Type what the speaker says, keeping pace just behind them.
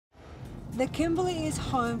The Kimberley is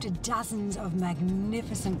home to dozens of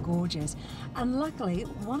magnificent gorges, and luckily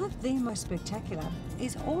one of the most spectacular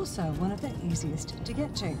is also one of the easiest to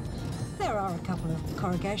get to. There are a couple of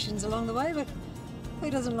corrugations along the way, but who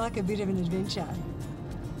doesn't like a bit of an adventure?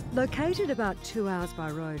 Located about 2 hours by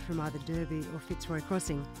road from either Derby or Fitzroy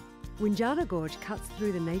Crossing, Windjana Gorge cuts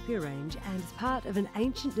through the Napier Range and is part of an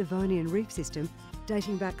ancient Devonian reef system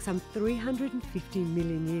dating back some 350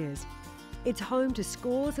 million years. It's home to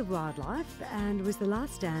scores of wildlife and was the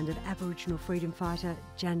last stand of Aboriginal freedom fighter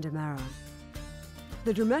Jandamara.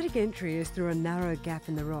 The dramatic entry is through a narrow gap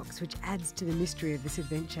in the rocks, which adds to the mystery of this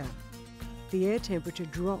adventure. The air temperature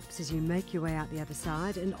drops as you make your way out the other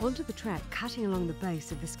side and onto the track cutting along the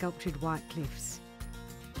base of the sculptured white cliffs.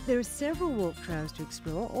 There are several walk trails to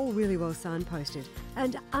explore, all really well signposted,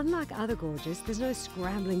 and unlike other gorges, there's no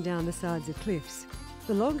scrambling down the sides of cliffs.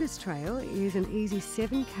 The longest trail is an easy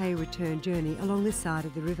 7k return journey along the side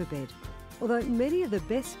of the riverbed, although many of the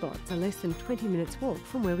best spots are less than 20 minutes walk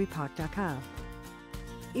from where we parked our car.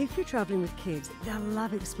 If you're travelling with kids, they'll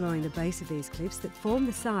love exploring the base of these cliffs that form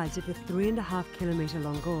the sides of the 3.5 kilometre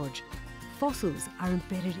long gorge. Fossils are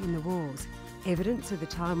embedded in the walls, evidence of the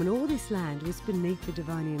time when all this land was beneath the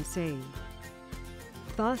Devonian Sea.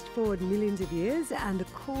 Fast forward millions of years and the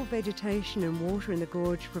cool vegetation and water in the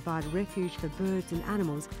gorge provide refuge for birds and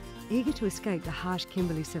animals eager to escape the harsh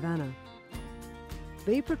Kimberley savannah.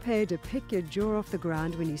 Be prepared to pick your jaw off the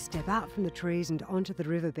ground when you step out from the trees and onto the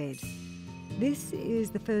riverbed. This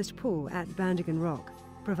is the first pool at Bandigan Rock,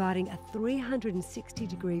 providing a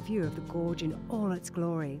 360-degree view of the gorge in all its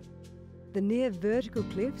glory. The near vertical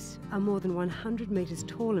cliffs are more than 100 metres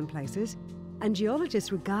tall in places, and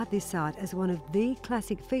geologists regard this site as one of the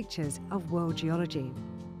classic features of world geology.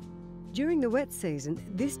 During the wet season,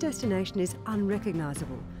 this destination is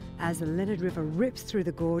unrecognisable as the Leonard River rips through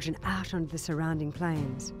the gorge and out onto the surrounding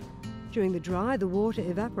plains. During the dry, the water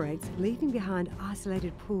evaporates, leaving behind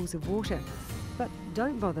isolated pools of water, but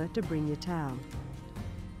don't bother to bring your towel.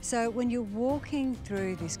 So when you're walking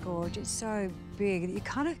through this gorge, it's so big that you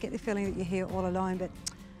kind of get the feeling that you're here all alone, but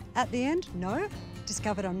at the end, no.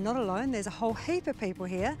 Discovered I'm not alone. There's a whole heap of people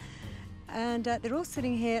here, and they're all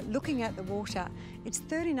sitting here looking at the water. It's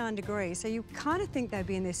 39 degrees, so you kind of think they'd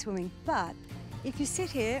be in there swimming, but if you sit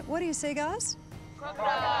here, what do you see, guys?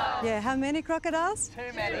 Crocodiles. Yeah, how many crocodiles?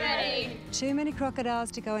 Too many. Too many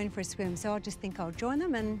crocodiles to go in for a swim, so I just think I'll join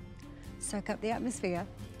them and soak up the atmosphere.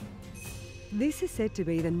 This is said to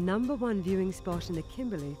be the #1 viewing spot in the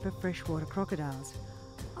Kimberley for freshwater crocodiles.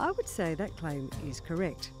 I would say that claim is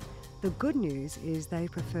correct. The good news is they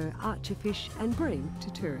prefer archerfish and bream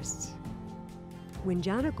to tourists.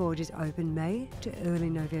 Windjana Gorge is open May to early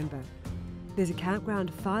November. There's a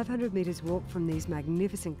campground 500 metres walk from these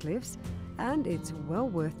magnificent cliffs, and it's well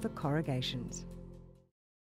worth the corrugations.